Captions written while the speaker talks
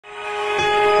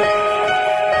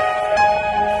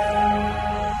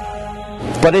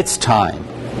but it's time.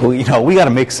 We got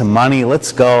to make some money.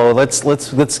 Let's go.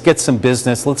 Let's get some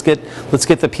business. Let's get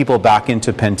the people back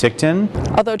into Penticton.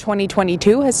 Although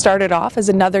 2022 has started off as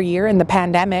another year in the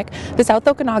pandemic, the South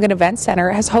Okanagan Events Centre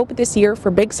has hoped this year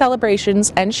for big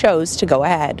celebrations and shows to go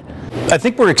ahead. I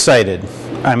think we're excited.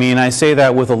 I mean, I say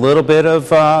that with a little bit of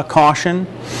caution.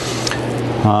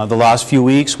 The last few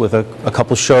weeks with a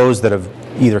couple shows that have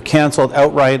either canceled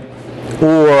outright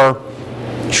or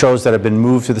shows that have been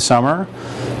moved to the summer.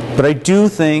 But I do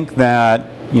think that,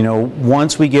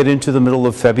 once we get into the middle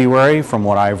of February, from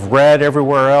what I've read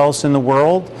everywhere else in the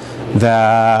world,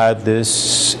 that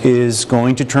this is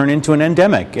going to turn into an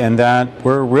endemic, and that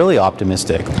we're really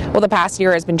optimistic. Well, the past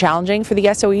year has been challenging for the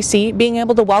SOEC. Being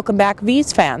able to welcome back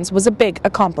V's fans was a big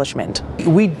accomplishment.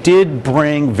 We did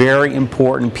bring very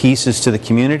important pieces to the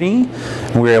community,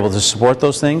 and we were able to support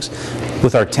those things.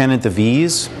 With our tenant, the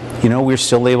V's, we're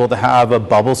still able to have a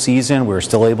bubble season. We're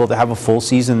still able to have a full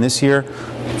season this year.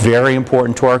 Very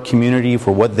important to our community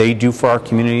for what they do for our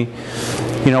community.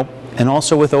 And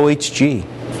also with OHG,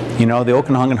 the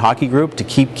Okanagan Hockey Group, to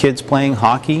keep kids playing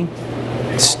hockey,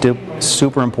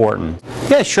 super important.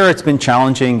 Yeah, sure, it's been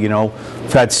challenging.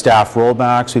 We've had staff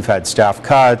rollbacks, we've had staff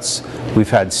cuts, we've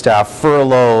had staff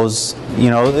furloughs.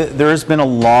 There's been a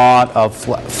lot of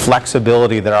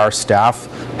flexibility that our staff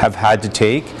have had to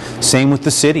take. Same with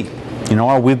the city.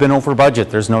 We've been over budget,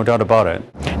 there's no doubt about it.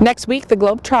 Next week, the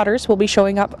Globetrotters will be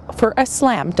showing up for a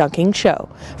slam dunking show.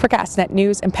 For Castnet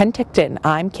News in Penticton,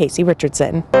 I'm Casey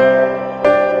Richardson.